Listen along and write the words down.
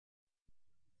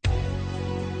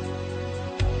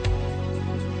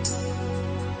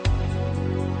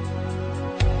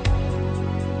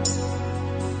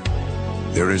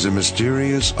There is a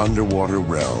mysterious underwater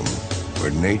realm where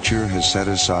nature has set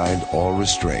aside all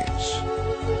restraints.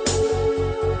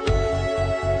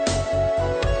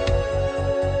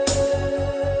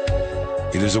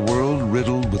 It is a world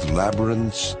riddled with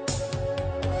labyrinths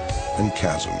and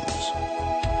chasms.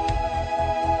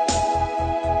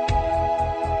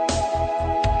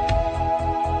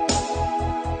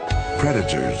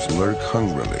 Predators lurk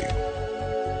hungrily,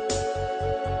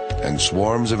 and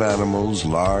swarms of animals,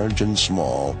 large and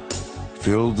small,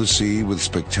 fill the sea with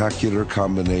spectacular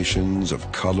combinations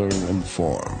of color and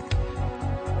form.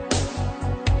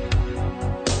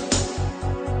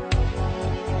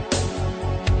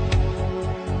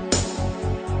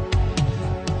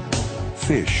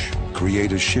 Fish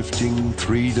create a shifting,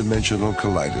 three-dimensional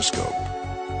kaleidoscope,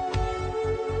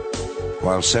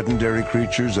 while sedentary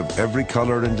creatures of every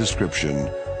color and description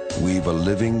weave a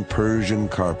living Persian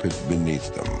carpet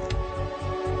beneath them.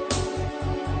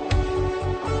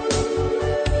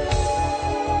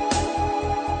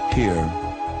 Here,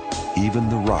 even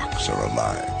the rocks are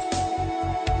alive.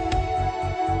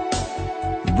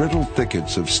 Brittle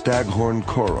thickets of staghorn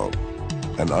coral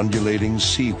and undulating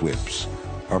sea whips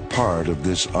are part of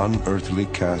this unearthly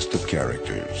cast of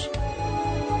characters.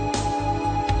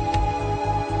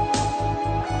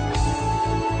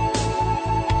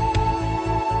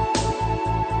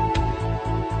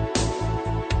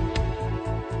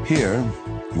 Here,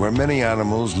 where many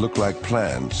animals look like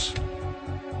plants,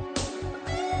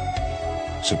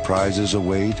 surprises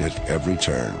await at every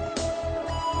turn.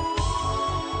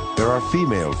 There are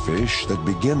female fish that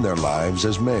begin their lives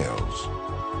as males,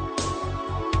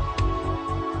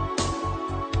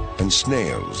 and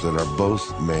snails that are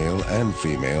both male and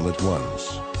female at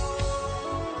once.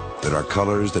 There are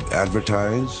colors that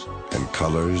advertise and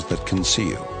colors that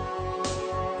conceal.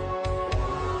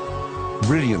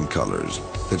 Brilliant colors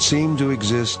that seem to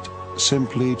exist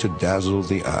simply to dazzle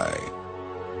the eye.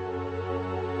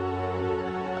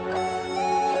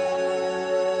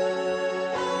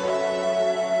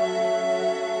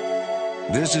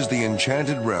 This is the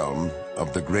enchanted realm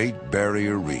of the Great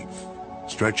Barrier Reef,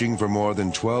 stretching for more than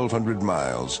 1,200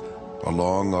 miles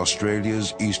along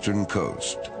Australia's eastern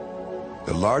coast,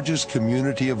 the largest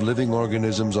community of living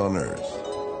organisms on Earth.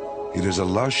 It is a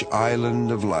lush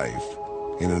island of life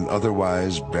in an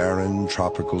otherwise barren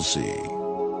tropical sea.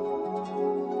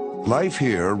 Life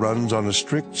here runs on a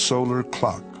strict solar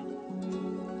clock.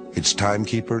 Its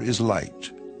timekeeper is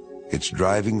light, its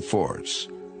driving force,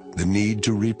 the need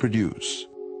to reproduce,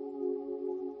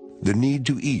 the need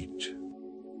to eat,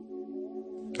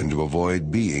 and to avoid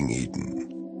being eaten.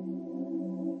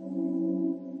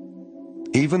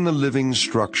 Even the living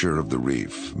structure of the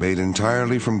reef, made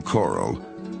entirely from coral,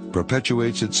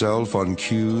 perpetuates itself on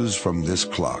cues from this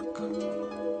clock,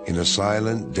 in a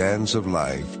silent dance of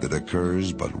life that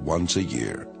occurs but once a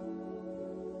year.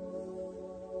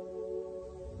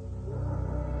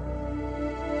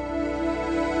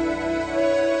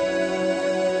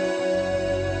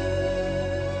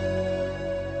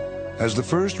 As the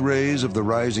first rays of the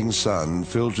rising sun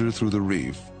filter through the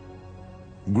reef,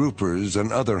 groupers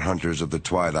and other hunters of the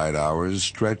twilight hours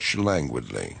stretch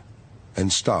languidly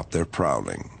and stop their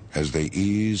prowling as they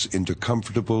ease into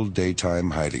comfortable daytime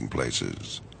hiding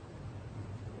places.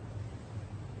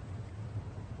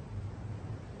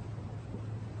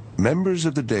 Members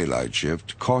of the daylight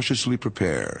shift cautiously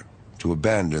prepare to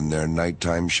abandon their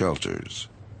nighttime shelters.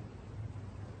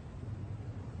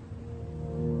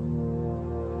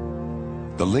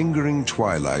 The lingering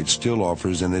twilight still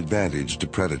offers an advantage to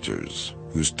predators,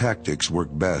 whose tactics work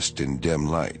best in dim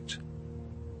light.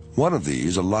 One of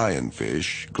these, a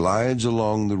lionfish, glides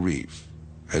along the reef,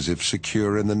 as if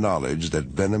secure in the knowledge that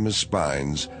venomous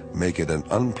spines make it an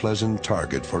unpleasant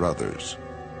target for others.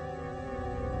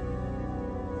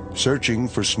 Searching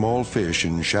for small fish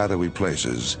in shadowy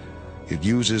places, it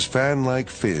uses fan-like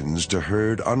fins to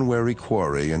herd unwary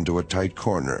quarry into a tight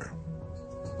corner.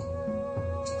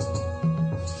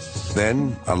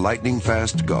 Then, a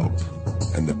lightning-fast gulp,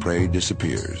 and the prey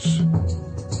disappears.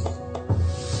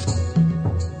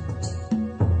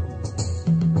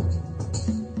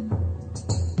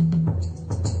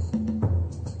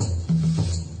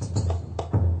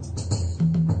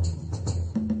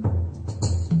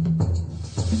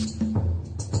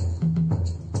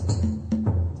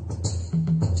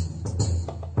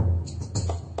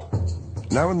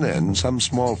 Now and then, some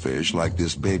small fish, like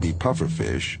this baby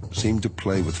pufferfish, seem to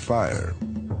play with fire,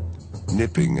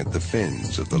 nipping at the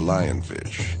fins of the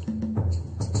lionfish.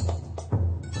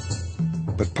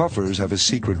 But puffers have a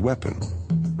secret weapon.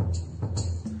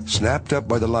 Snapped up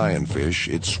by the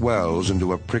lionfish, it swells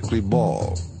into a prickly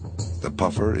ball. The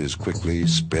puffer is quickly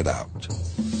spit out.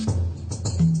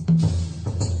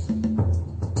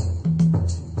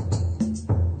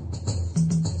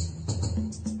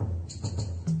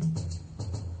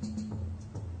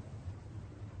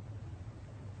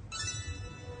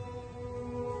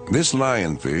 This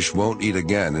lionfish won't eat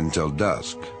again until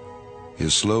dusk.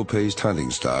 His slow-paced hunting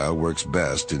style works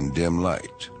best in dim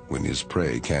light, when his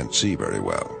prey can't see very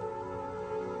well.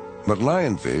 But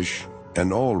lionfish,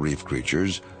 and all reef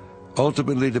creatures,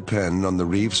 ultimately depend on the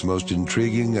reef's most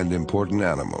intriguing and important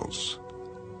animals,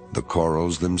 the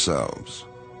corals themselves.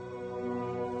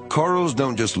 Corals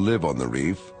don't just live on the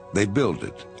reef, they build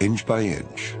it, inch by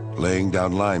inch, laying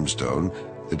down limestone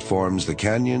that forms the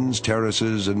canyons,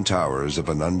 terraces, and towers of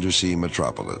an undersea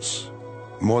metropolis.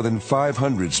 More than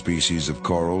 500 species of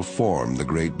coral form the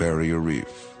Great Barrier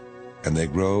Reef, and they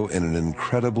grow in an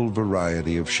incredible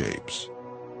variety of shapes.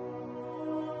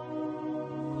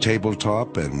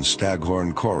 Tabletop and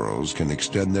staghorn corals can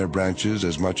extend their branches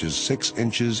as much as 6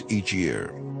 inches each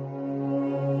year.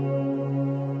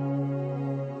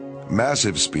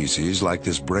 Massive species like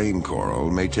this brain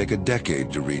coral may take a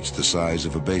decade to reach the size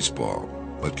of a baseball,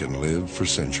 but can live for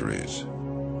centuries.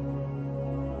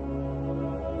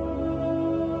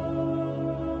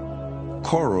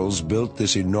 Corals built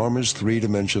this enormous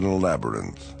three-dimensional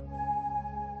labyrinth.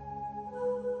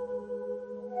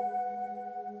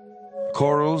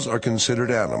 Corals are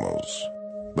considered animals,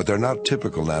 but they're not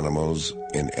typical animals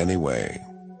in any way.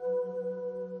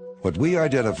 What we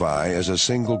identify as a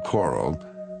single coral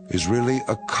is really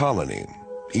a colony,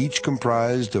 each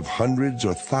comprised of hundreds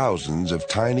or thousands of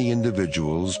tiny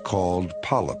individuals called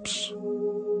polyps.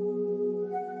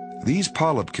 These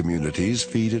polyp communities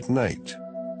feed at night.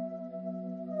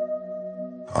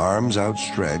 Arms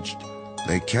outstretched,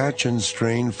 they catch and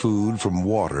strain food from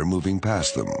water moving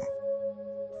past them.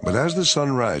 But as the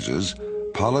sun rises,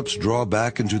 polyps draw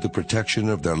back into the protection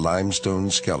of their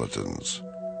limestone skeletons.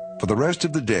 For the rest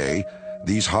of the day,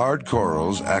 these hard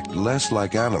corals act less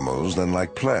like animals than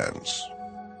like plants,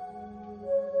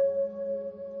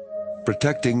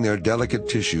 protecting their delicate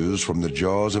tissues from the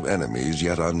jaws of enemies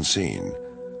yet unseen.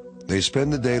 They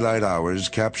spend the daylight hours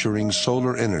capturing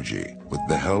solar energy with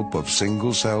the help of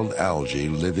single-celled algae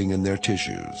living in their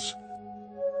tissues.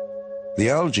 The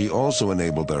algae also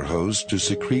enable their hosts to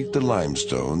secrete the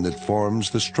limestone that forms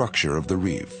the structure of the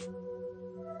reef.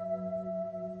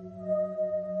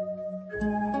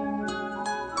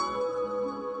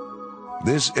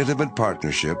 This intimate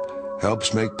partnership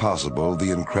helps make possible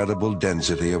the incredible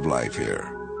density of life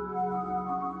here.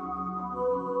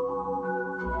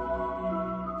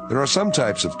 There are some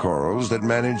types of corals that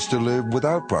manage to live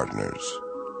without partners.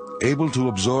 Able to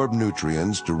absorb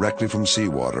nutrients directly from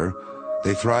seawater,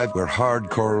 they thrive where hard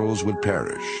corals would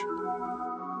perish.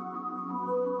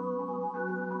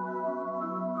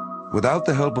 Without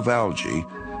the help of algae,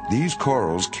 these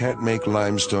corals can't make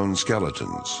limestone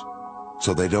skeletons,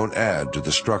 so they don't add to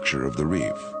the structure of the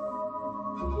reef.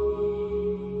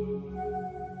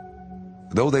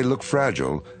 Though they look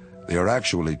fragile, they are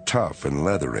actually tough and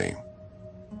leathery.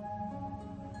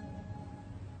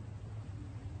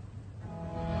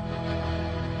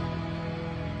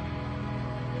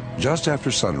 Just after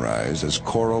sunrise, as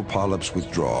coral polyps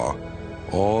withdraw,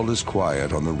 all is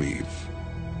quiet on the reef.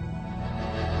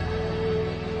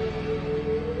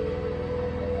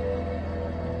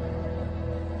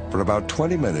 For about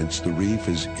 20 minutes, the reef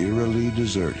is eerily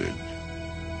deserted.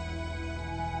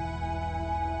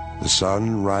 The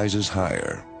sun rises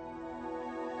higher.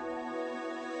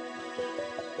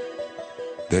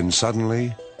 Then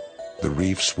suddenly, the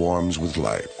reef swarms with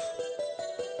life.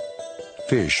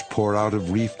 Fish pour out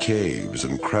of reef caves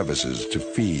and crevices to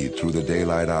feed through the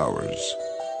daylight hours.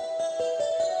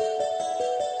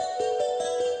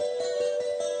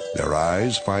 Their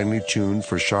eyes, finely tuned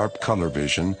for sharp color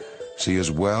vision, see as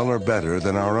well or better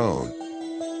than our own.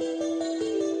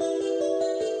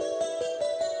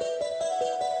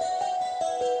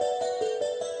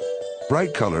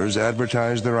 Bright colors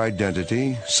advertise their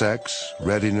identity, sex,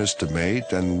 readiness to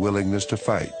mate, and willingness to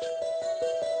fight.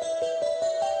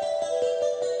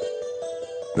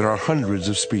 There are hundreds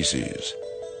of species,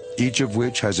 each of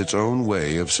which has its own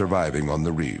way of surviving on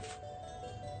the reef.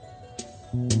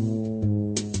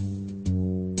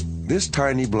 This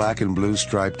tiny black and blue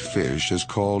striped fish is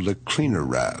called a cleaner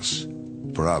wrasse,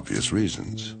 for obvious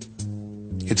reasons.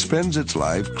 It spends its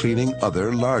life cleaning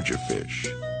other larger fish,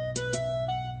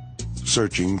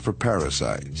 searching for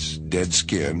parasites, dead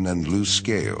skin, and loose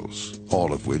scales,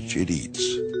 all of which it eats.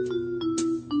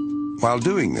 While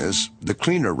doing this, the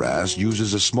cleaner wrasse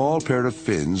uses a small pair of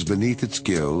fins beneath its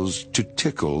gills to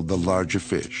tickle the larger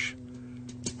fish.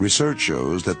 Research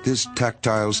shows that this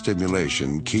tactile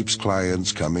stimulation keeps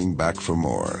clients coming back for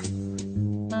more.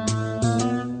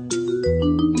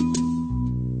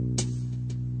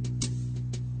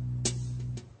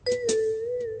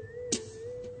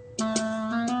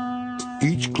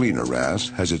 Each cleaner cleaner wrasse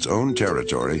has its own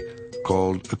territory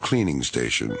called a cleaning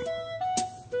station.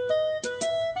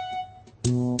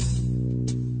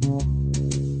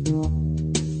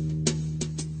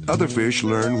 Other fish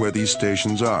learn where these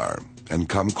stations are and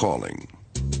come calling,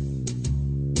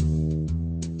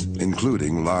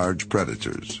 including large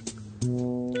predators.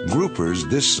 Groupers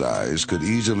this size could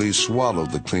easily swallow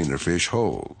the cleaner fish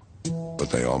whole,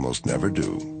 but they almost never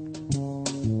do.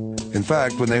 In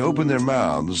fact, when they open their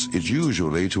mouths, it's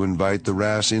usually to invite the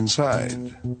wrasse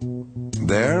inside.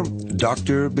 There,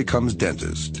 doctor becomes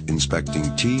dentist,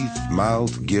 inspecting teeth,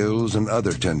 mouth, gills, and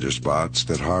other tender spots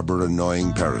that harbor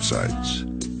annoying parasites.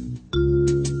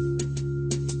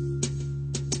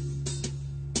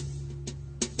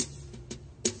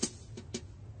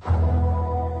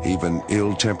 Even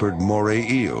ill-tempered moray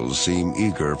eels seem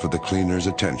eager for the cleaner's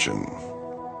attention.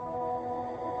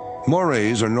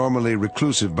 Morays are normally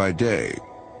reclusive by day,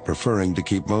 preferring to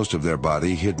keep most of their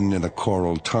body hidden in a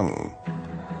coral tunnel.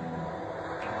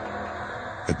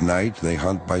 At night, they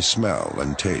hunt by smell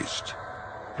and taste.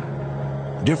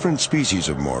 Different species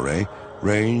of moray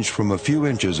range from a few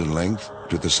inches in length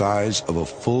to the size of a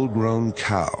full-grown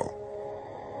cow.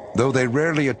 Though they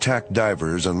rarely attack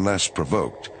divers unless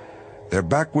provoked, their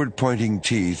backward-pointing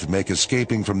teeth make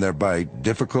escaping from their bite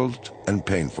difficult and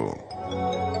painful.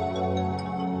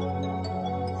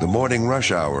 The morning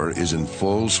rush hour is in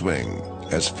full swing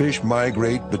as fish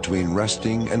migrate between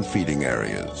resting and feeding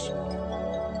areas.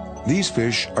 These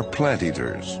fish are plant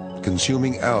eaters,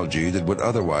 consuming algae that would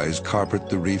otherwise carpet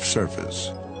the reef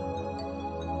surface.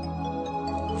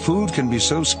 Food can be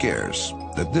so scarce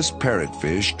that this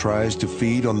parrotfish tries to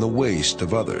feed on the waste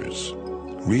of others,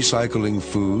 recycling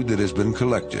food that has been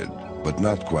collected but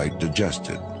not quite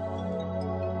digested.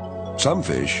 Some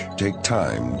fish take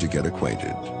time to get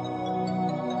acquainted.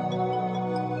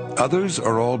 Others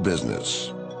are all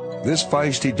business. This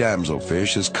feisty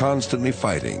damselfish is constantly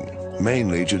fighting,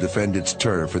 mainly to defend its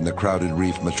turf in the crowded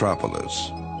reef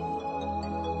metropolis.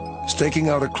 Staking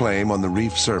out a claim on the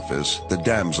reef surface, the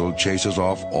damsel chases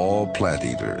off all plant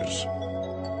eaters.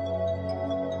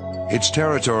 Its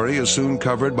territory is soon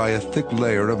covered by a thick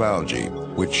layer of algae,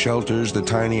 which shelters the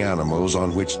tiny animals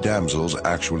on which damsels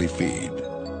actually feed.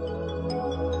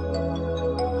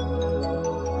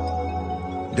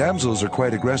 Damsels are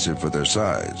quite aggressive for their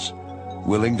size,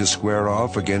 willing to square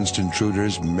off against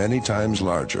intruders many times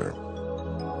larger.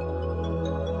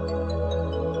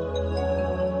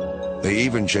 They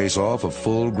even chase off a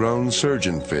full-grown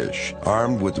surgeonfish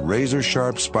armed with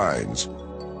razor-sharp spines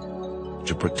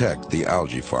to protect the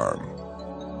algae farm.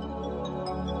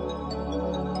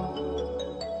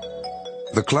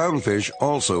 The clownfish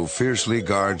also fiercely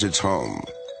guards its home,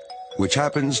 which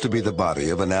happens to be the body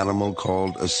of an animal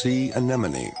called a sea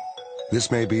anemone.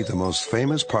 This may be the most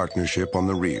famous partnership on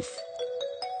the reef.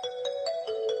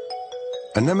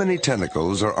 Anemone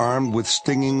tentacles are armed with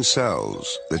stinging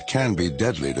cells that can be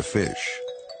deadly to fish.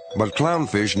 But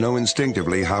clownfish know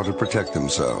instinctively how to protect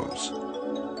themselves.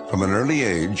 From an early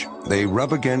age, they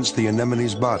rub against the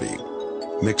anemone's body,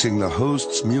 mixing the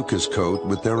host's mucus coat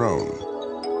with their own.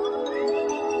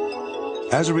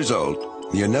 As a result,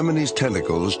 the anemone's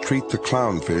tentacles treat the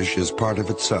clownfish as part of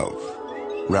itself,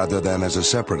 rather than as a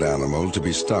separate animal to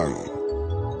be stung.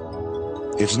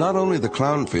 It's not only the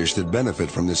clownfish that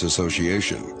benefit from this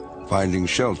association, finding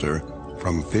shelter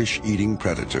from fish-eating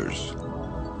predators.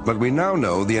 But we now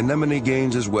know the anemone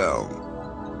gains as well.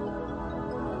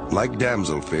 Like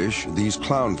damselfish, these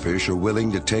clownfish are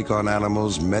willing to take on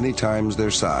animals many times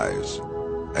their size,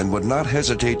 and would not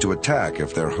hesitate to attack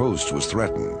if their host was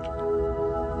threatened.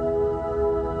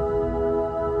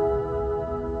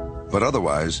 But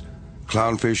otherwise,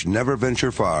 clownfish never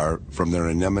venture far from their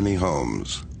anemone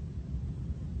homes.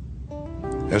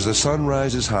 As the sun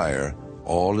rises higher,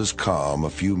 all is calm a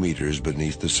few meters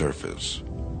beneath the surface.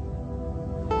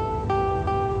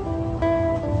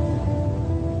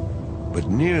 But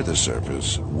near the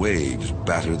surface, waves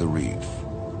batter the reef.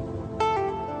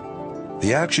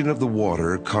 The action of the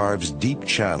water carves deep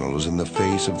channels in the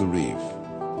face of the reef.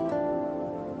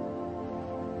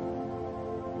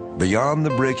 Beyond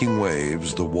the breaking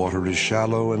waves, the water is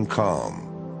shallow and calm.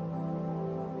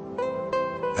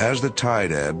 As the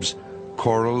tide ebbs,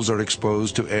 corals are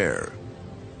exposed to air.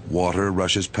 Water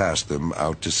rushes past them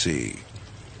out to sea.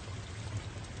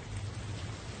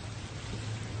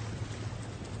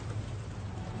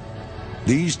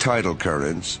 These tidal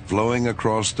currents flowing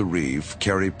across the reef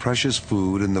carry precious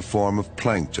food in the form of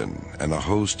plankton and a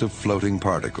host of floating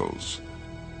particles.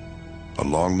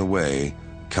 Along the way,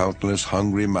 countless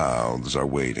hungry mouths are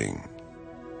waiting.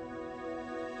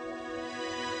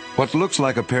 What looks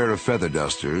like a pair of feather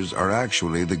dusters are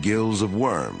actually the gills of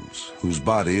worms, whose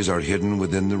bodies are hidden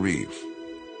within the reef.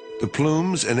 The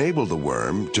plumes enable the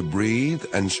worm to breathe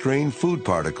and strain food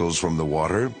particles from the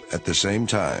water at the same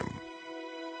time.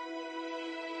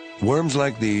 Worms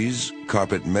like these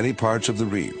carpet many parts of the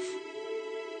reef.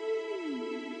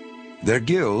 Their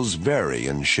gills vary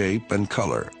in shape and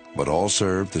color, but all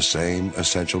serve the same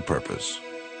essential purpose.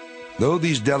 Though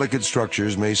these delicate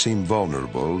structures may seem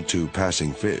vulnerable to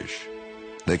passing fish,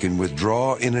 they can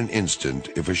withdraw in an instant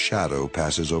if a shadow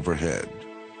passes overhead.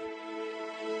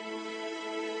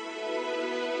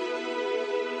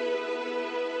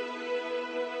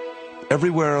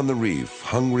 Everywhere on the reef,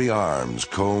 hungry arms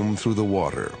comb through the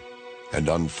water and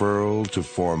unfurl to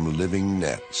form living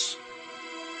nets.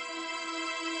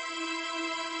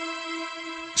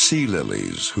 Sea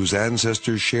lilies, whose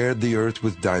ancestors shared the earth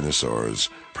with dinosaurs,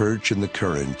 perch in the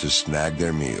current to snag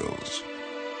their meals.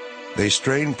 They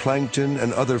strain plankton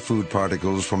and other food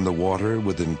particles from the water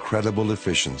with incredible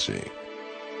efficiency.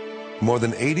 More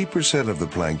than 80% of the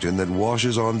plankton that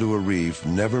washes onto a reef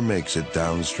never makes it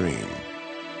downstream.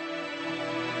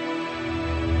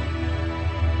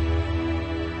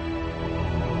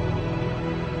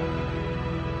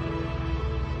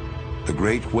 The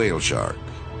great whale shark,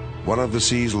 one of the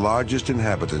sea's largest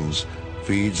inhabitants,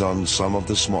 feeds on some of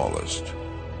the smallest.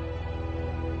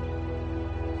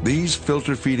 These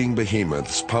filter-feeding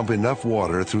behemoths pump enough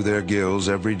water through their gills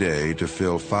every day to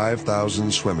fill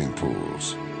 5,000 swimming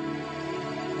pools.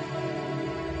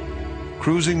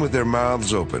 Cruising with their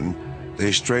mouths open,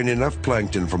 they strain enough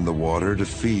plankton from the water to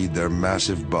feed their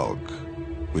massive bulk,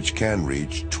 which can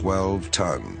reach 12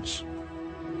 tons.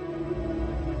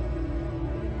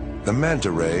 The manta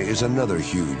ray is another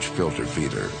huge filter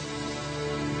feeder.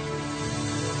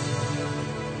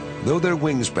 Though their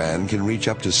wingspan can reach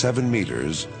up to 7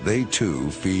 meters, they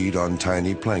too feed on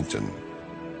tiny plankton.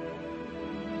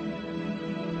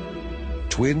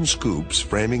 Twin scoops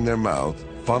framing their mouth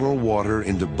funnel water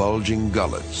into bulging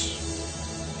gullets.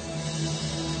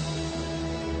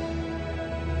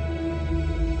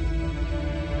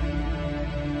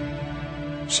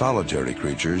 Solitary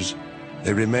creatures,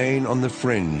 they remain on the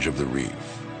fringe of the reef,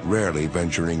 rarely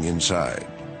venturing inside.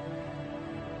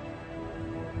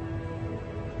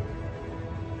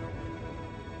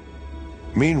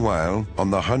 Meanwhile,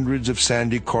 on the hundreds of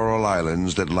sandy coral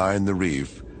islands that line the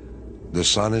reef, the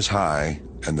sun is high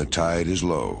and the tide is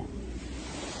low.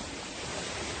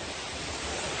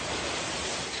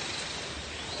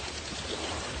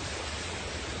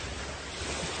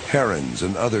 Herons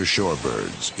and other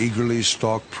shorebirds eagerly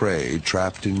stalk prey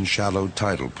trapped in shallow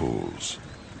tidal pools.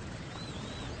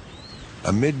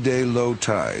 A midday low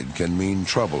tide can mean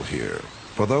trouble here,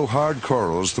 for though hard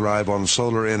corals thrive on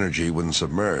solar energy when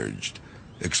submerged,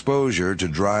 exposure to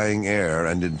drying air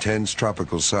and intense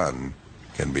tropical sun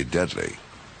can be deadly.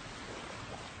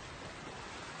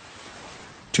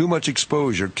 Too much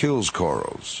exposure kills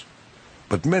corals,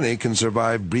 but many can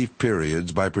survive brief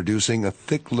periods by producing a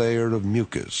thick layer of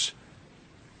mucus,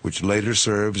 which later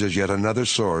serves as yet another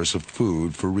source of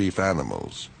food for reef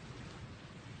animals.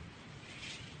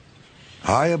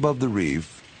 High above the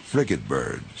reef, frigate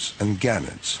birds and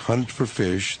gannets hunt for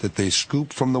fish that they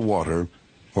scoop from the water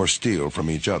or steal from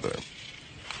each other.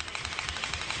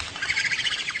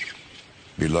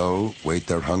 Below wait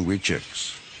their hungry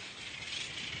chicks.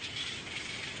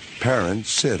 Parents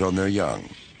sit on their young,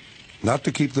 not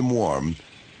to keep them warm,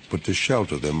 but to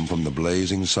shelter them from the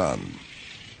blazing sun.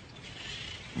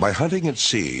 By hunting at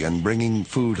sea and bringing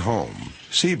food home,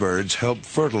 seabirds help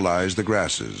fertilize the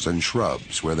grasses and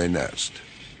shrubs where they nest.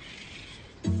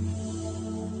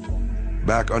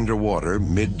 Back underwater,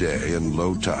 midday and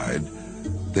low tide,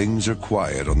 things are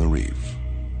quiet on the reef.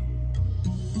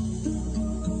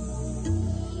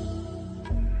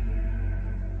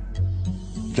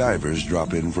 Divers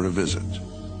drop in for a visit.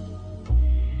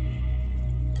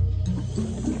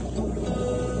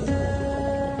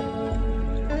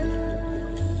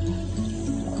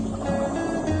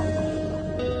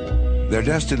 Their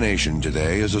destination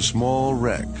today is a small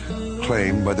wreck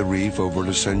claimed by the reef over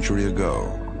a century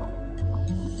ago.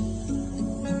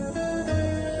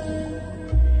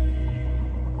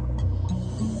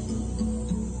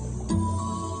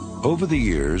 Over the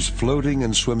years, floating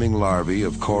and swimming larvae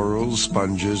of corals,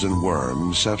 sponges, and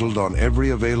worms settled on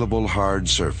every available hard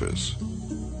surface.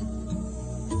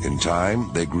 In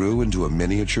time, they grew into a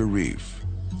miniature reef.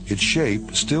 Its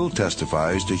shape still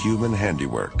testifies to human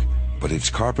handiwork, but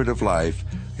its carpet of life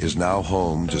is now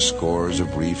home to scores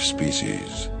of reef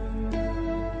species.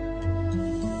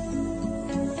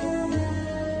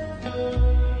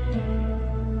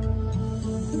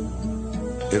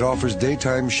 It offers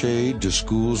daytime shade to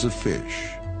schools of fish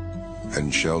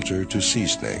and shelter to sea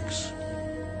snakes.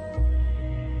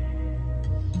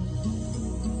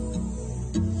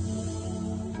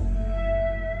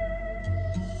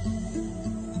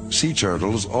 Sea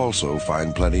turtles also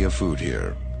find plenty of food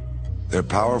here. Their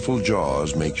powerful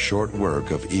jaws make short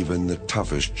work of even the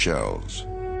toughest shells.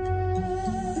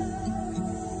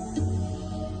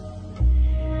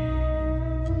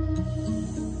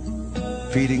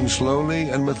 Feeding slowly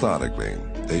and methodically,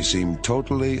 they seem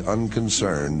totally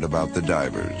unconcerned about the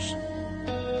divers.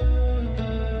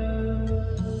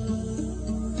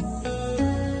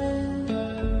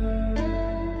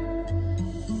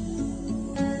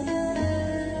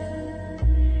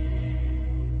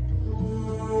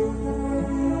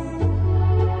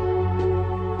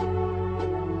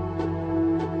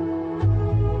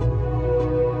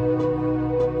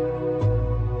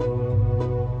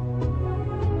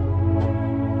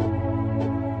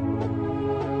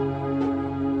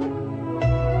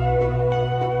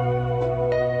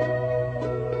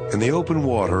 In the open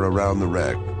water around the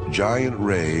wreck, giant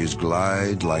rays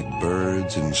glide like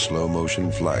birds in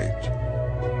slow-motion flight.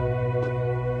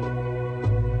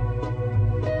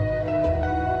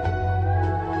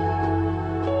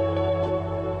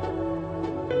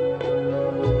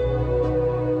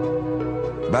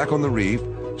 Back on the reef,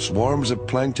 swarms of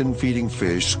plankton-feeding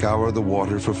fish scour the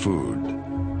water for food.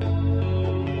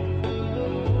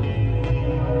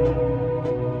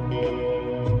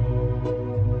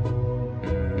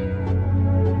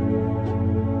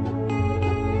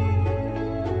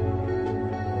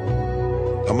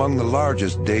 Among the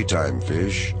largest daytime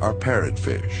fish are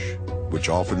parrotfish, which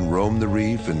often roam the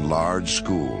reef in large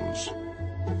schools.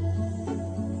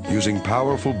 Using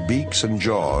powerful beaks and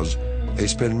jaws, they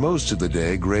spend most of the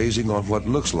day grazing on what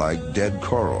looks like dead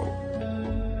coral.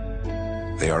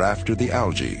 They are after the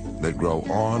algae that grow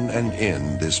on and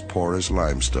in this porous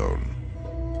limestone.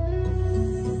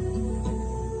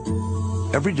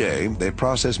 Every day, they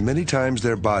process many times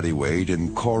their body weight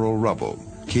in coral rubble,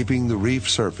 keeping the reef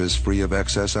surface free of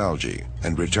excess algae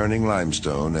and returning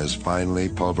limestone as finely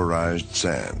pulverized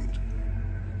sand.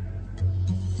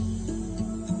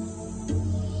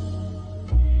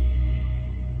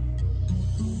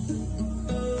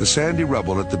 The sandy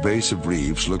rubble at the base of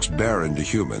reefs looks barren to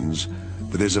humans,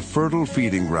 but is a fertile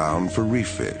feeding ground for reef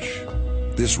fish.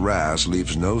 This wrasse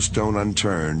leaves no stone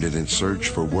unturned in its search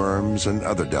for worms and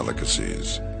other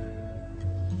delicacies.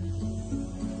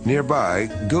 Nearby,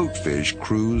 goatfish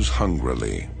cruise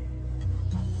hungrily.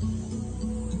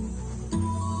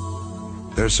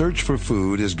 Their search for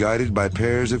food is guided by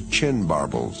pairs of chin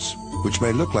barbels, which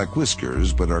may look like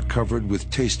whiskers but are covered with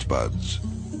taste buds.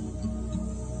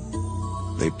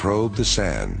 They probe the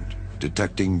sand,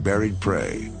 detecting buried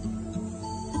prey.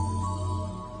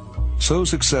 So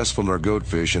successful are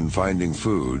goatfish in finding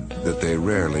food that they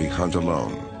rarely hunt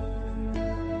alone.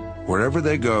 Wherever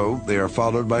they go, they are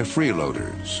followed by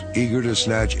freeloaders, eager to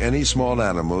snatch any small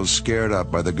animals scared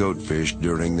up by the goatfish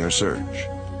during their search.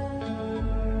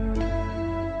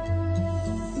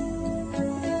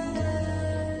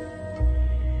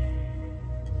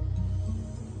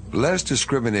 Less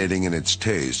discriminating in its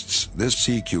tastes, this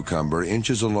sea cucumber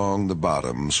inches along the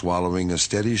bottom, swallowing a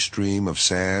steady stream of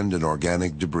sand and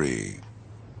organic debris.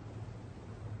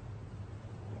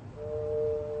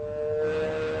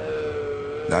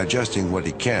 Digesting what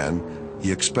he can, he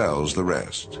expels the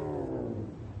rest.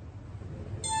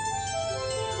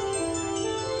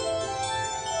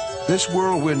 This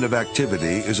whirlwind of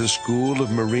activity is a school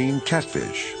of marine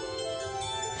catfish.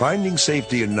 Finding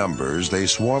safety in numbers, they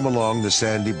swarm along the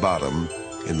sandy bottom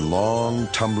in long,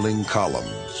 tumbling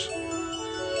columns.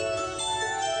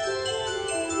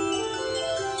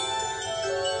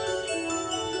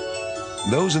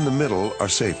 Those in the middle are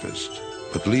safest,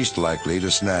 but least likely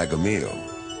to snag a meal.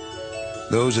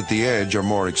 Those at the edge are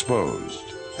more exposed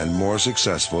and more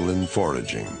successful in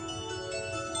foraging.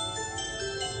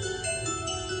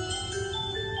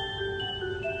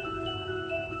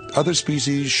 Other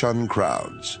species shun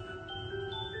crowds.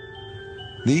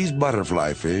 These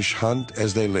butterfly fish hunt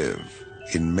as they live,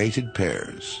 in mated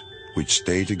pairs, which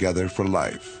stay together for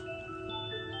life.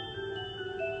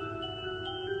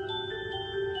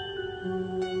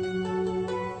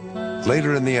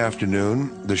 Later in the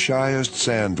afternoon, the shyest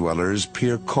sand dwellers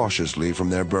peer cautiously from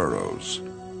their burrows.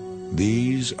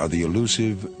 These are the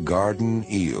elusive garden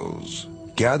eels.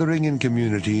 Gathering in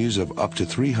communities of up to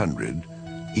 300,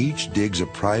 each digs a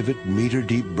private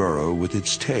meter-deep burrow with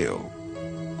its tail.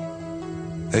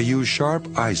 They use sharp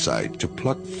eyesight to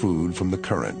pluck food from the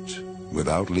current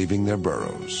without leaving their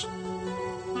burrows.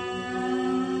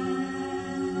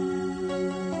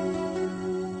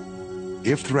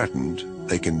 If threatened,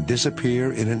 they can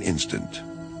disappear in an instant.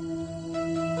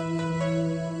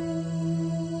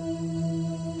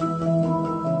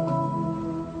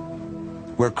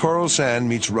 Where coral sand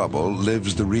meets rubble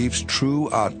lives the reef's true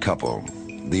odd couple,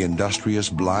 the industrious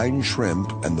blind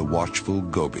shrimp and the watchful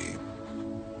goby.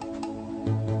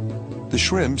 The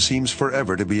shrimp seems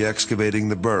forever to be excavating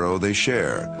the burrow they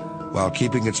share, while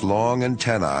keeping its long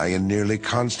antennae in nearly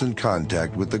constant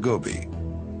contact with the goby.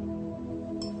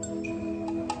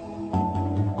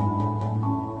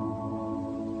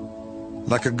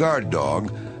 Like a guard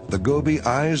dog, the goby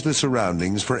eyes the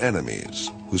surroundings for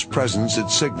enemies, whose presence it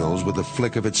signals with a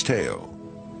flick of its tail.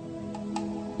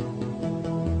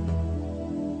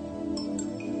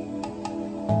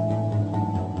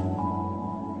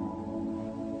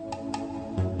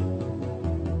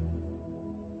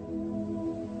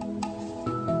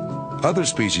 Other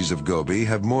species of goby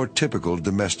have more typical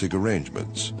domestic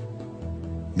arrangements.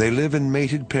 They live in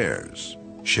mated pairs,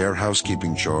 share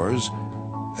housekeeping chores,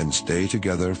 and stay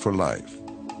together for life.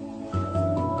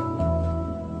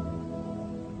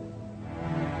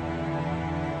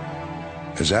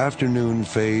 As afternoon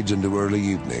fades into early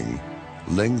evening,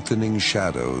 lengthening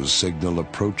shadows signal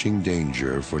approaching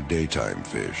danger for daytime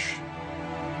fish.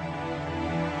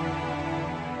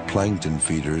 Plankton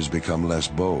feeders become less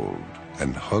bold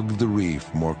and hug the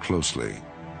reef more closely.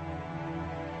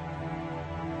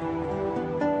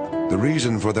 The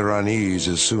reason for their unease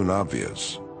is soon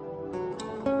obvious,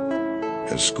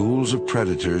 as schools of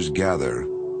predators gather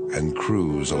and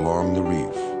cruise along the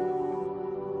reef.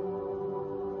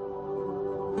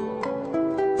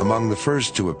 Among the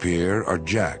first to appear are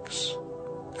jacks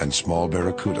and small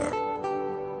barracuda.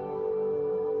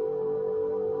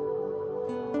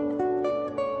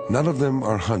 None of them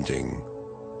are hunting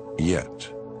yet.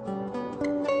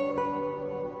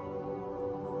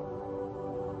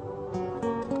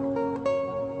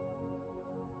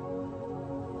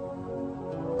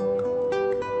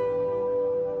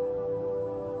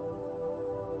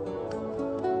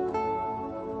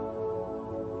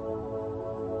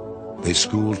 They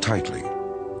school tightly,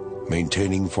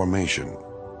 maintaining formation.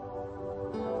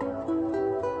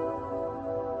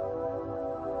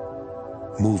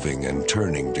 Moving and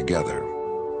turning together.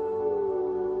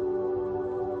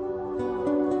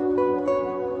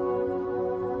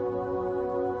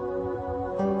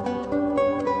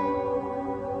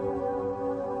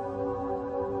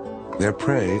 Their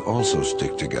prey also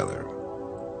stick together.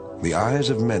 The eyes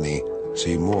of many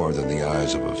see more than the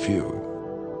eyes of a few.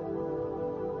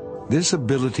 This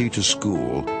ability to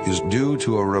school is due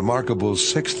to a remarkable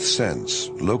sixth sense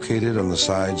located on the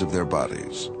sides of their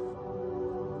bodies.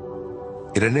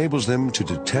 It enables them to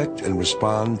detect and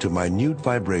respond to minute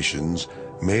vibrations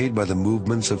made by the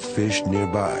movements of fish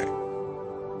nearby.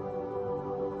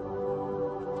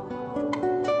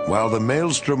 While the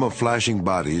maelstrom of flashing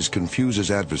bodies confuses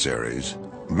adversaries,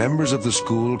 members of the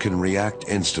school can react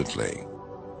instantly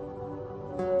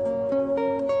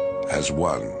as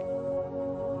one.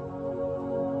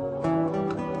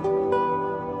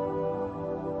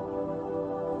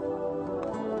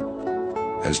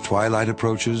 As twilight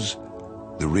approaches,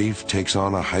 the reef takes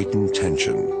on a heightened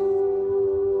tension.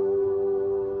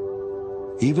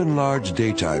 Even large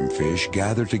daytime fish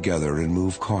gather together and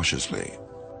move cautiously.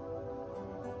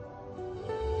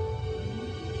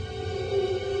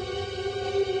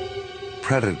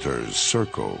 Predators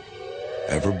circle,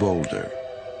 ever bolder,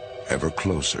 ever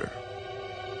closer.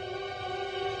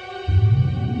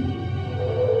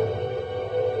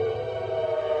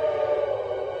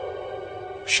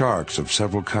 Sharks of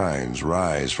several kinds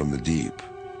rise from the deep.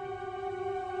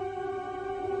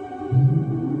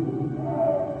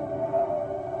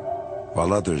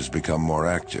 While others become more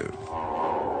active.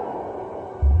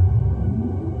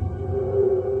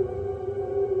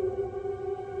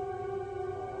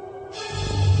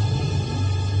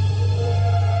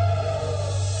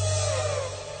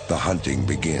 The hunting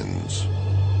begins.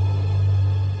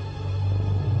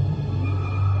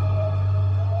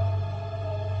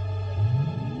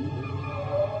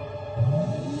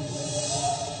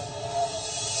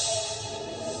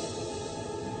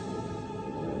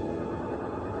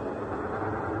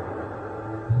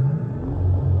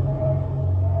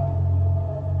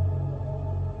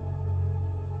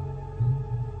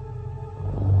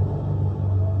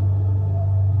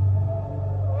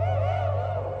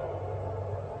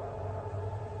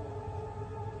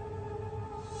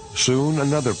 Soon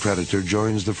another predator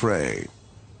joins the fray.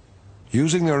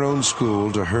 Using their own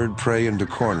school to herd prey into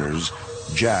corners,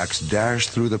 jacks dash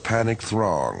through the panicked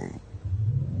throng.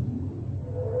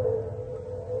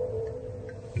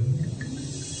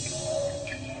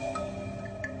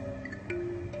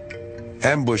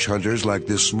 Ambush hunters like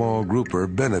this small grouper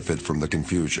benefit from the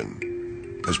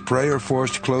confusion. As prey are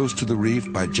forced close to the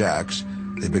reef by jacks,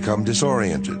 they become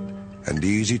disoriented and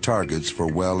easy targets for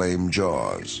well-aimed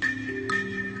jaws.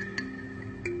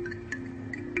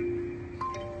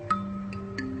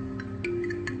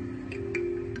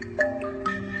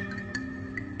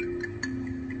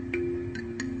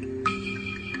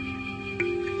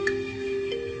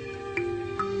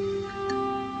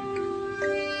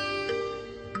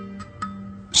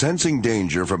 Sensing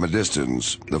danger from a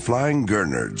distance, the flying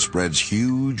gurnard spreads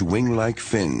huge wing-like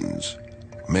fins,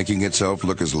 making itself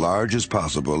look as large as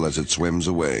possible as it swims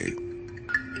away.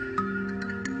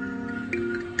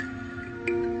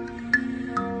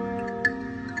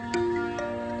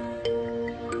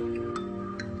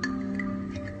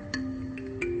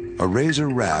 A razor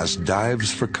wrasse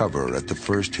dives for cover at the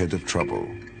first hint of trouble.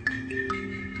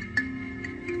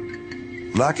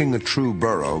 Lacking a true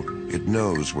burrow, it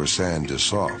knows where sand is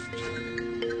soft.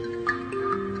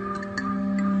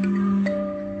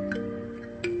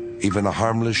 Even a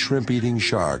harmless shrimp-eating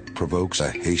shark provokes a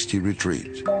hasty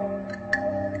retreat.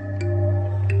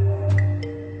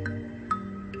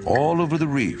 All over the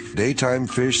reef, daytime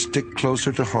fish stick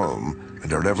closer to home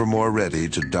and are ever more ready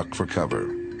to duck for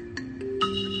cover.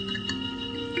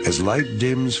 As light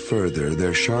dims further,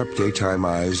 their sharp daytime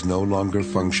eyes no longer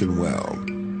function well.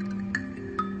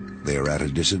 They are at a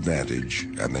disadvantage,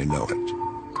 and they know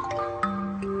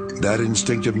it. That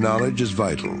instinctive knowledge is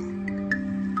vital.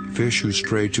 Fish who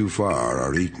stray too far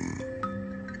are eaten.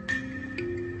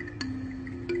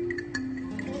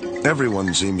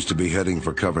 Everyone seems to be heading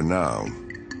for cover now.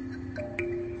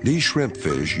 These shrimp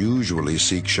fish usually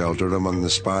seek shelter among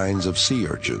the spines of sea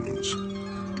urchins.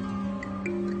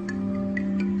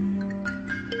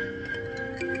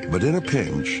 But in a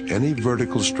pinch, any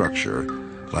vertical structure,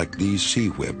 like these sea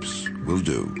whips, will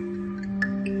do.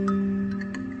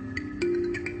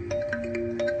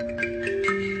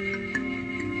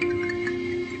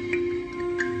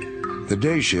 The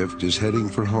day shift is heading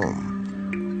for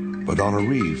home, but on a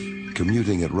reef,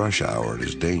 commuting at rush hour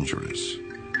is dangerous.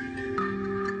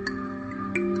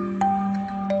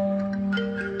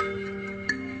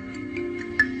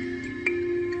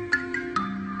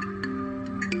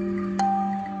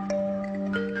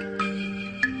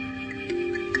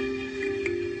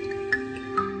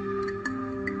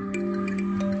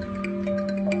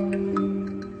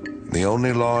 The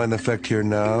only law in effect here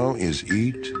now is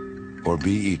eat or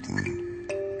be eaten,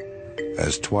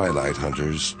 as twilight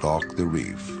hunters stalk the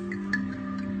reef.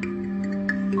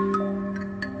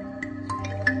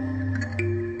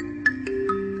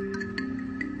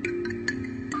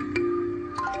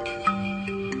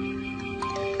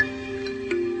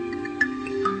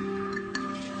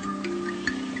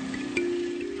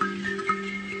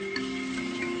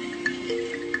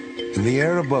 In the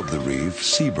air above the reef,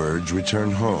 seabirds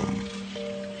return home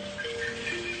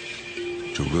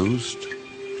to roost,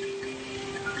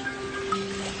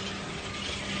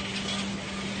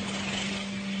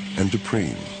 and to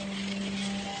preen.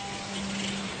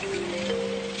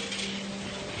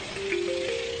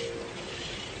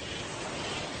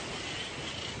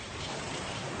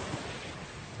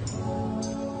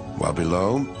 While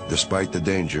below, despite the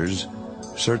dangers,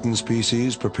 certain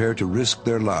species prepare to risk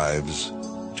their lives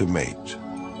to mate.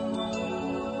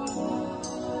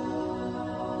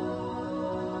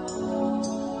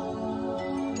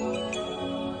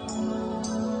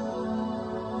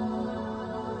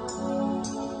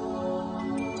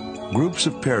 Groups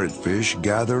of parrotfish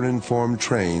gather and form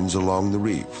trains along the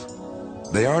reef.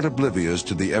 They aren't oblivious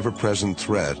to the ever-present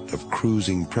threat of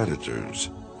cruising predators,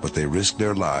 but they risk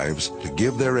their lives to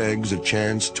give their eggs a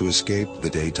chance to escape the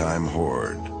daytime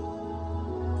horde.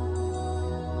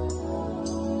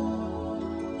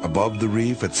 Above the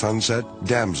reef at sunset,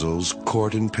 damsels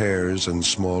court in pairs and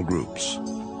small groups,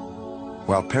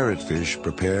 while parrotfish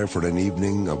prepare for an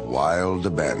evening of wild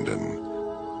abandon.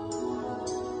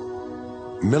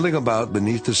 Milling about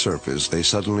beneath the surface, they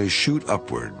suddenly shoot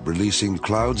upward, releasing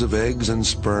clouds of eggs and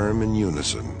sperm in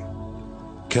unison.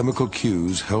 Chemical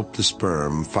cues help the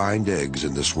sperm find eggs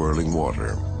in the swirling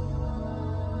water.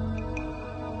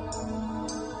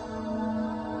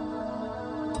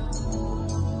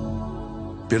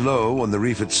 Below, on the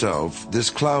reef itself,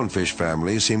 this clownfish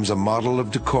family seems a model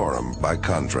of decorum by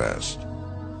contrast.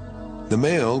 The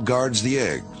male guards the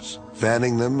eggs,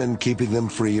 fanning them and keeping them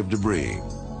free of debris.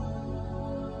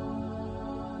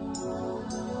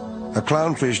 A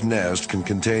clownfish nest can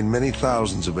contain many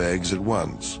thousands of eggs at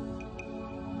once,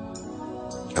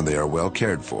 and they are well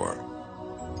cared for.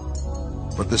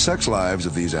 But the sex lives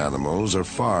of these animals are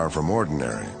far from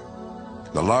ordinary.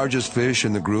 The largest fish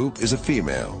in the group is a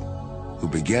female, who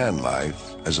began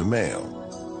life as a male.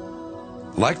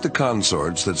 Like the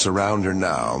consorts that surround her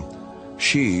now,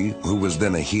 she, who was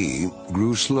then a he,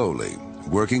 grew slowly,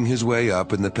 working his way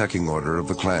up in the pecking order of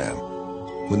the clan.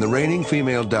 When the reigning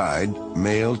female died,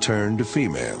 male turned to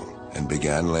female and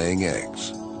began laying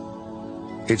eggs.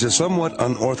 It's a somewhat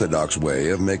unorthodox way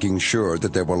of making sure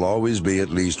that there will always be at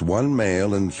least one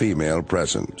male and female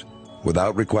present,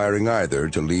 without requiring either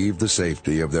to leave the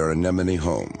safety of their anemone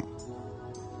home.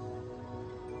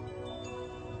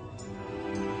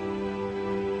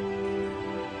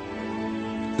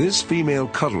 This female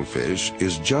cuttlefish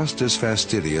is just as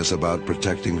fastidious about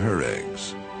protecting her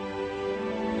eggs.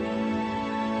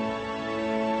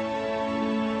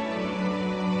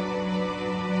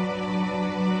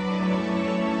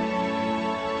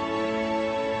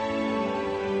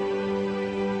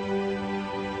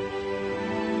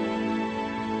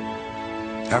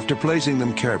 After placing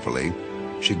them carefully,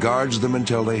 she guards them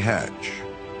until they hatch.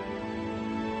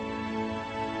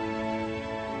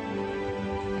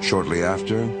 Shortly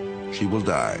after, she will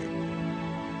die.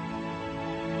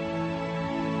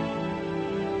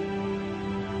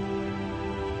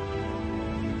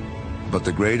 But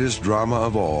the greatest drama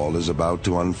of all is about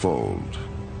to unfold.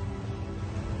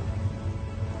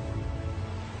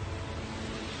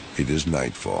 It is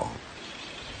nightfall.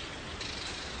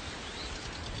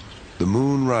 The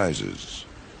moon rises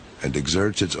and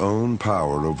exerts its own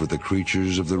power over the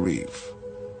creatures of the reef.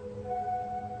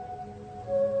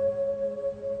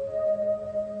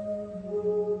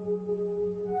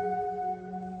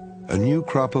 A new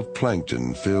crop of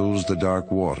plankton fills the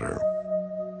dark water,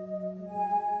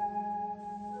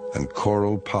 and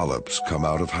coral polyps come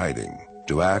out of hiding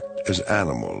to act as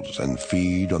animals and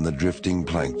feed on the drifting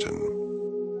plankton.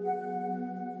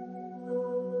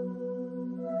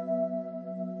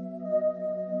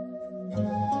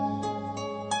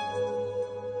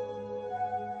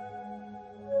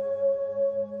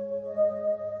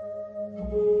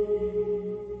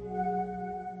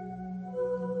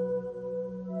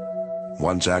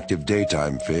 Once active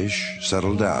daytime fish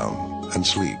settle down and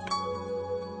sleep.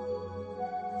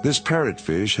 This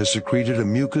parrotfish has secreted a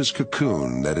mucus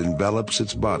cocoon that envelops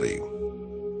its body.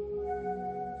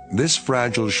 This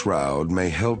fragile shroud may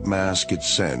help mask its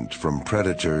scent from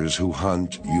predators who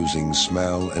hunt using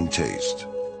smell and taste.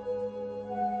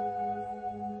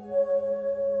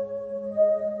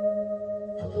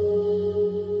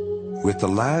 With the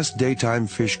last daytime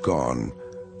fish gone,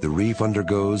 the reef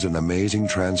undergoes an amazing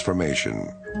transformation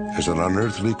as an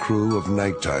unearthly crew of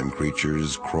nighttime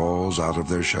creatures crawls out of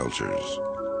their shelters.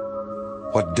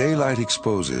 What daylight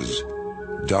exposes,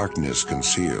 darkness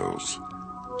conceals,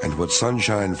 and what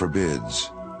sunshine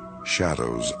forbids,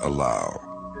 shadows allow.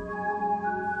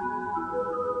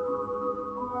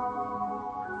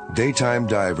 Daytime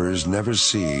divers never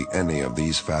see any of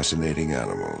these fascinating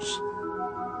animals.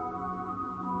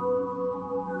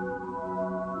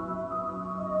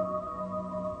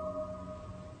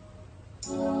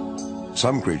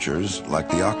 Some creatures, like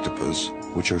the octopus,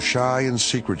 which are shy and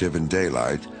secretive in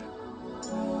daylight,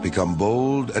 become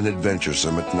bold and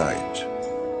adventuresome at night.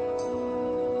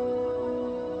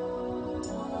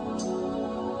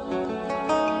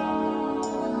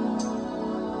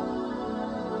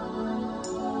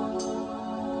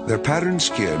 Their patterned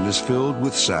skin is filled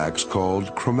with sacs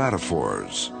called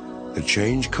chromatophores that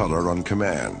change color on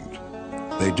command.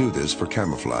 They do this for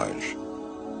camouflage.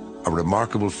 A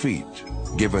remarkable feat,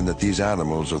 given that these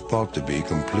animals are thought to be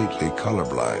completely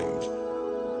colorblind.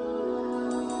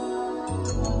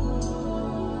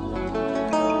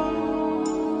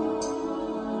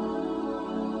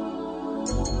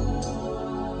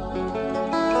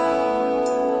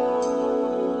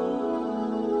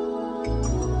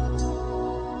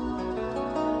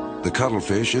 The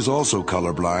cuttlefish is also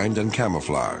colorblind and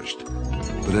camouflaged,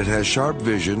 but it has sharp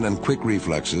vision and quick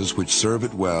reflexes which serve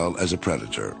it well as a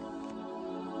predator.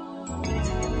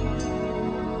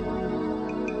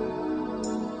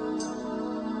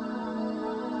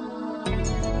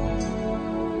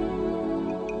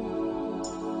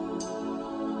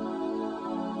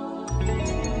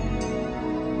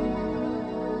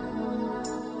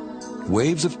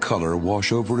 Waves of color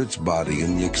wash over its body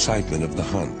in the excitement of the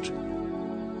hunt.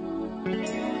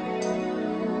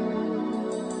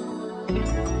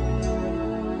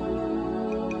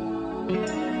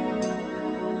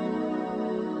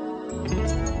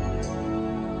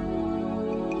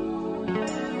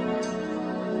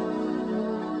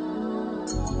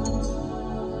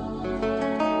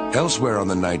 Elsewhere on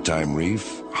the nighttime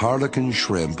reef, harlequin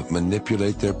shrimp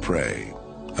manipulate their prey,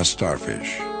 a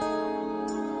starfish.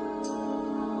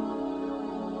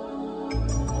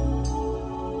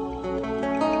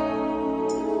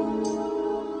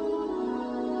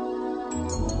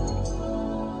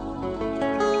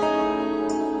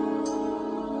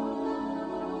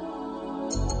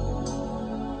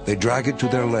 They drag it to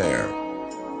their lair,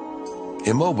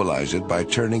 immobilize it by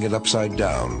turning it upside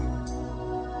down,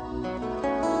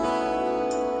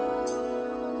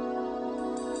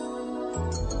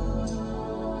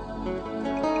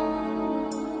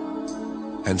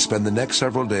 and spend the next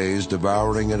several days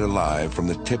devouring it alive from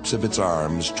the tips of its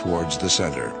arms towards the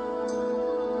center.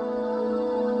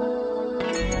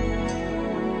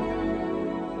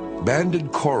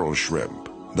 Banded coral shrimp,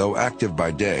 though active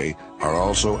by day, are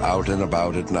also out and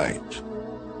about at night.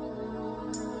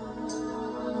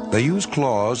 They use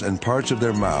claws and parts of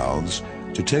their mouths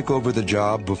to take over the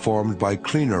job performed by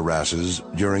cleaner wrasses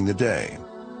during the day.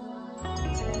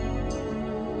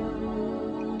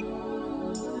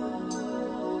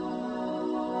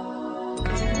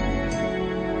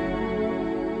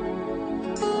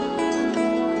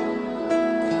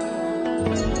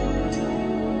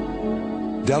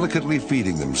 Delicately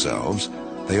feeding themselves,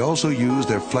 they also use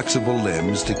their flexible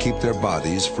limbs to keep their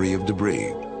bodies free of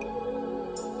debris.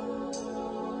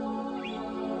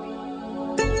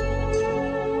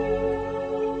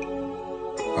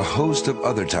 A host of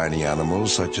other tiny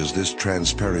animals, such as this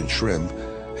transparent shrimp,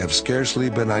 have scarcely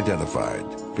been identified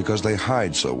because they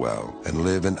hide so well and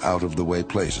live in out-of-the-way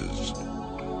places.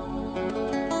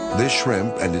 This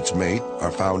shrimp and its mate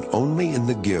are found only in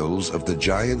the gills of the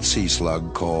giant sea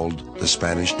slug called the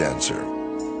Spanish dancer.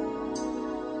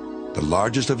 The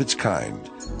largest of its kind,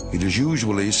 it is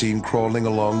usually seen crawling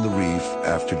along the reef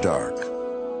after dark.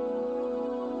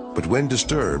 But when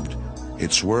disturbed,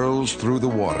 it swirls through the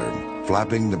water,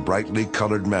 flapping the brightly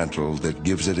colored mantle that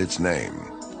gives it its name.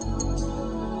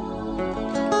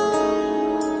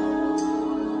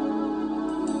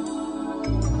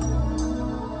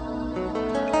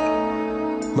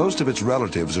 Most of its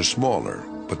relatives are smaller,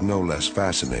 but no less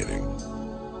fascinating.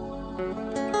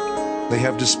 They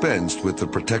have dispensed with the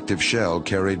protective shell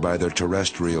carried by their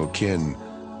terrestrial kin,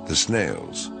 the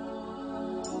snails.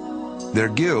 Their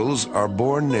gills are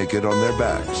born naked on their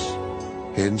backs,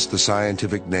 hence the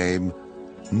scientific name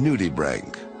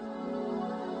nudibranch.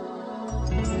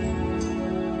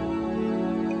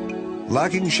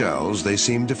 Lacking shells, they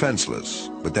seem defenseless,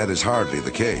 but that is hardly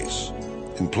the case.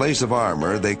 In place of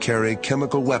armor, they carry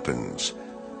chemical weapons,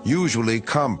 usually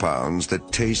compounds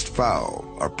that taste foul,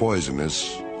 are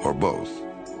poisonous, or both.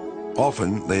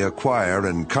 Often, they acquire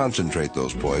and concentrate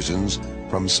those poisons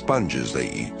from sponges they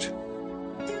eat.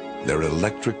 Their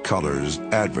electric colors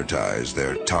advertise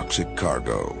their toxic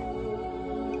cargo.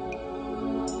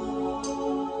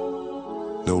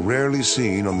 Though rarely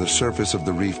seen on the surface of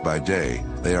the reef by day,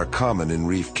 they are common in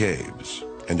reef caves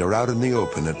and are out in the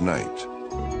open at night.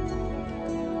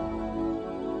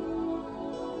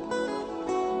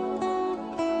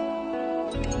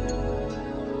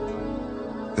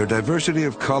 Their diversity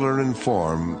of color and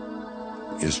form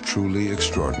is truly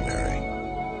extraordinary.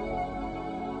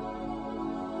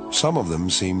 Some of them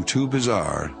seem too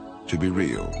bizarre to be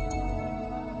real.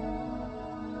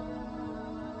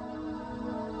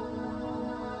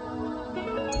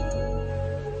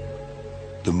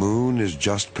 The moon is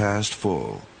just past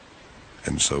full,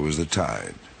 and so is the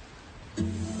tide.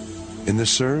 In the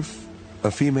surf,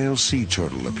 a female sea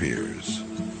turtle appears.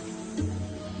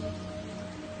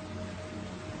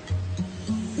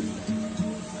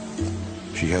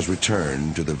 She has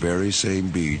returned to the very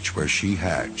same beach where she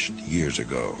hatched years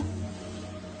ago.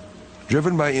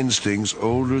 Driven by instincts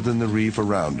older than the reef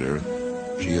around her,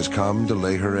 she has come to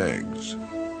lay her eggs,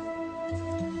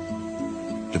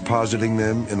 depositing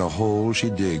them in a hole she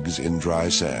digs in dry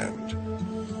sand.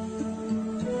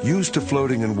 Used to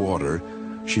floating in water,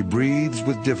 she breathes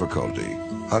with difficulty,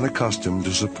 unaccustomed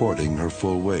to supporting her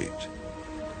full weight.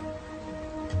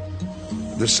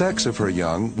 The sex of her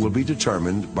young will be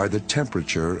determined by the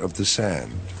temperature of the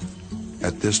sand.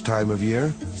 At this time of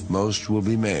year, most will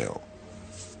be male.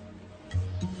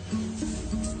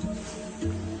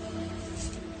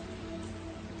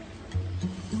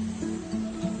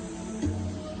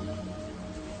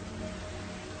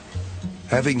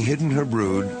 Having hidden her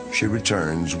brood, she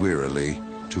returns wearily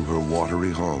to her watery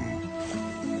home.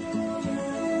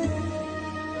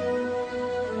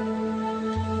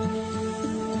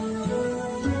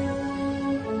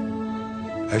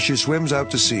 As she swims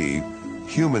out to sea,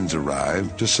 humans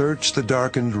arrive to search the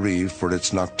darkened reef for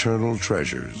its nocturnal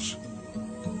treasures.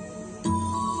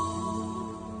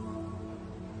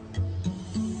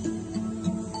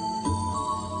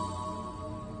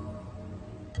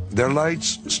 Their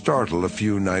lights startle a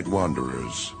few night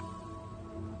wanderers.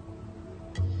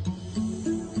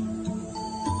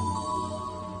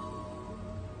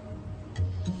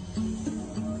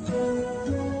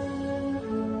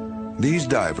 These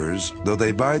divers, though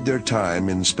they bide their time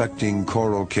inspecting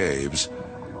coral caves,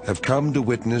 have come to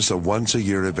witness a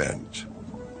once-a-year event.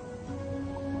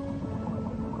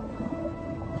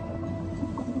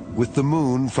 With the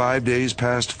moon 5 days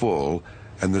past full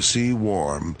and the sea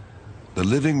warm, the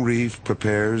living reef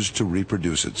prepares to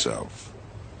reproduce itself.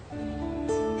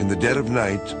 In the dead of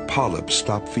night, polyps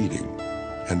stop feeding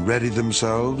and ready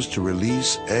themselves to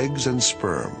release eggs and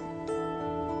sperm.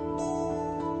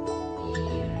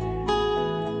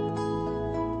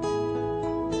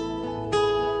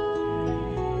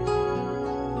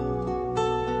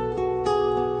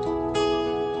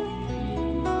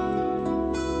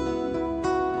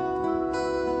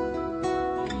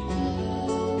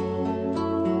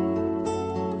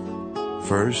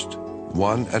 First,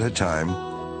 one at a time,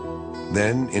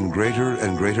 then in greater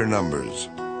and greater numbers.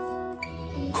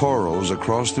 Corals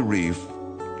across the reef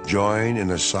join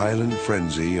in a silent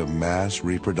frenzy of mass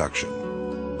reproduction.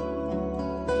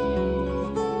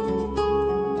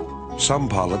 Some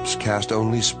polyps cast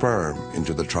only sperm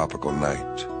into the tropical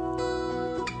night.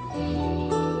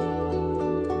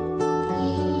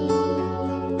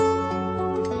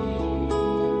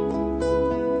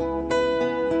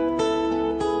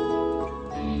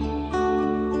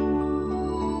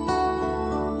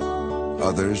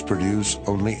 Others produce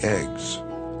only eggs.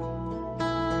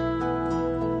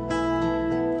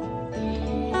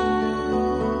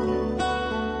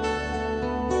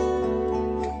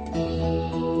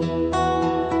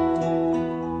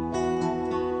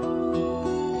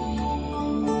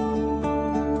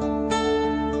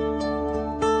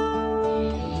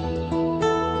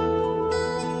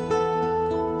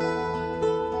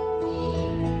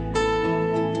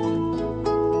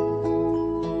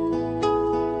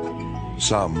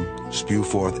 Some spew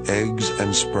forth eggs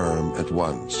and sperm at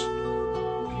once.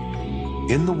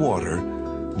 In the water,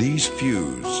 these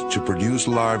fuse to produce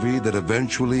larvae that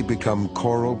eventually become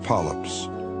coral polyps.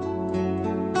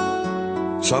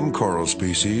 Some coral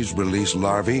species release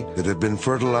larvae that have been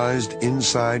fertilized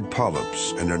inside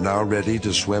polyps and are now ready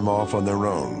to swim off on their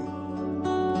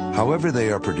own. However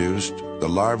they are produced, the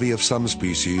larvae of some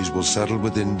species will settle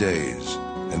within days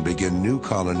and begin new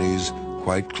colonies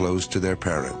quite close to their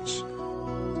parents.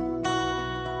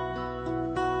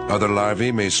 Other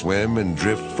larvae may swim and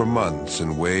drift for months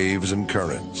in waves and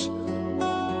currents,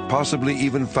 possibly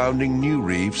even founding new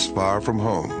reefs far from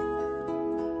home.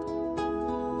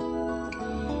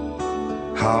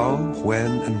 How,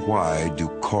 when, and why do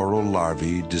coral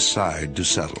larvae decide to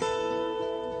settle?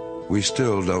 We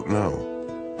still don't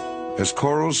know. As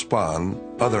corals spawn,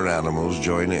 other animals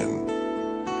join in.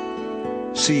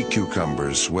 Sea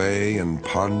cucumbers sway in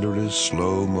ponderous,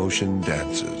 slow-motion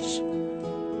dances,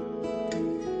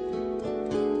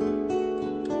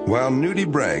 while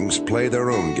nudibranchs play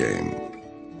their own game.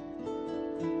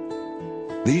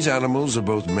 These animals are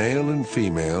both male and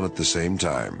female at the same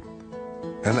time,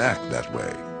 and act that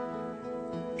way.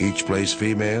 Each plays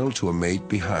female to a mate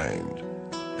behind,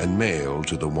 and male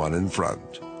to the one in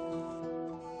front.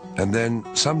 And then,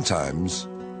 sometimes,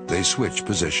 they switch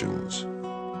positions.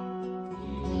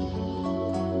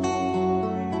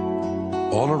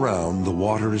 All around, the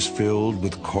water is filled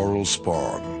with coral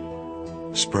spawn.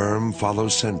 Sperm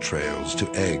follows scent trails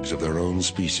to eggs of their own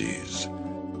species.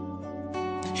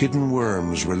 Hidden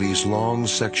worms release long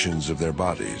sections of their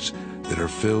bodies that are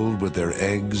filled with their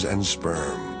eggs and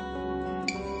sperm.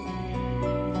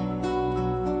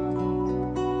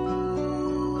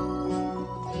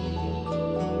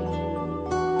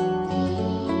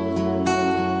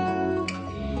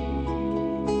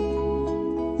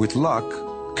 With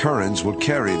luck, currents will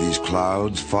carry these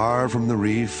clouds far from the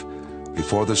reef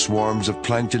before the swarms of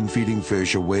plankton-feeding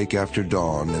fish awake after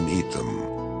dawn and eat them.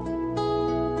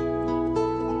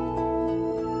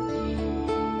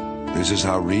 This is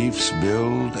how reefs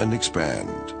build and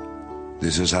expand.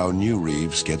 This is how new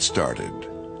reefs get started.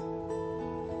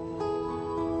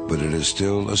 But it is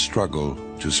still a struggle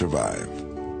to survive.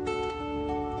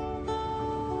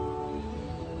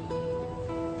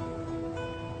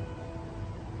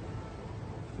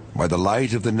 By the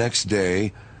light of the next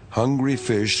day, hungry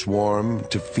fish swarm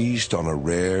to feast on a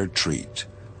rare treat,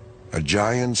 a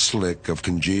giant slick of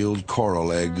congealed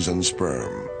coral eggs and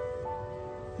sperm.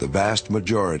 The vast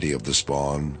majority of the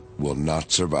spawn will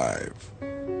not survive.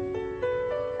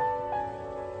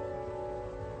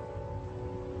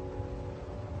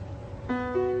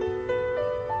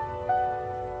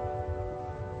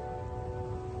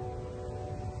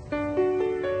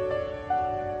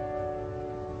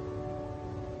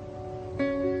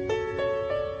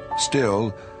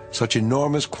 Still, such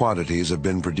enormous quantities have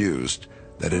been produced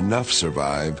that enough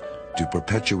survive to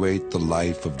perpetuate the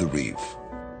life of the reef.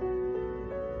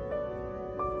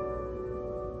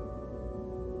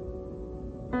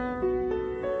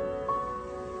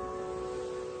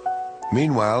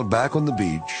 Meanwhile, back on the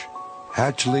beach,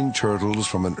 hatchling turtles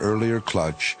from an earlier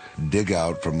clutch dig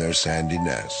out from their sandy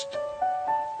nest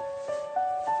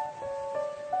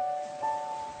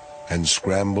and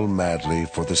scramble madly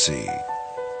for the sea.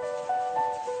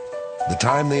 The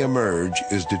time they emerge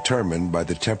is determined by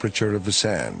the temperature of the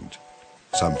sand.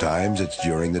 Sometimes it's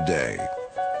during the day,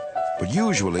 but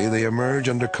usually they emerge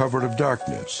under cover of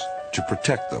darkness to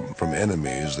protect them from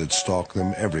enemies that stalk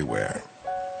them everywhere.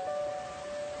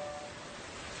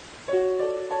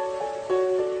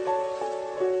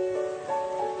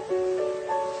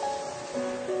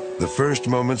 The first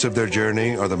moments of their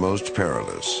journey are the most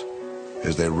perilous,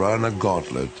 as they run a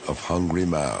gauntlet of hungry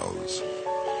mouths.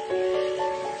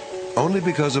 Only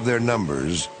because of their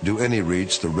numbers do any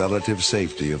reach the relative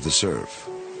safety of the surf.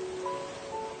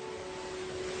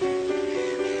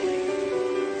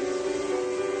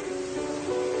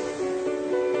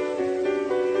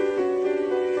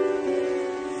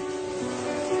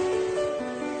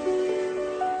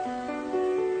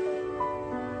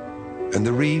 And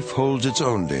the reef holds its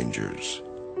own dangers.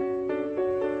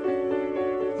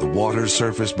 The water's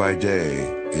surface by day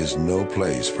is no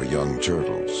place for young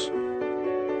turtles.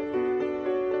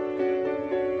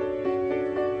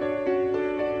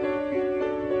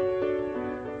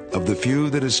 Of the few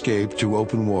that escape to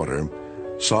open water,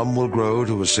 some will grow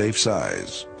to a safe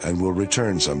size and will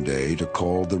return someday to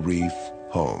call the reef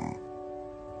home.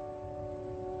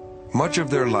 Much of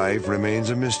their life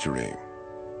remains a mystery,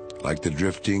 like the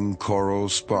drifting coral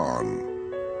spawn.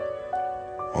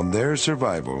 On their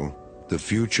survival, the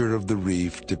future of the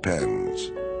reef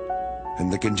depends,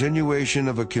 and the continuation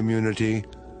of a community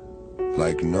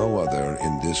like no other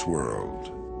in this world.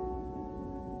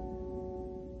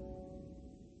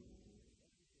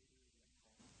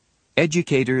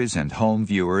 Educators and home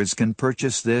viewers can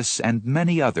purchase this and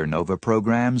many other NOVA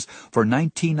programs for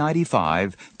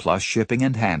 $19.95 plus shipping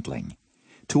and handling.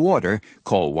 To order,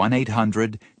 call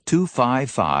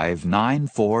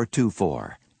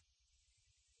 1-800-255-9424.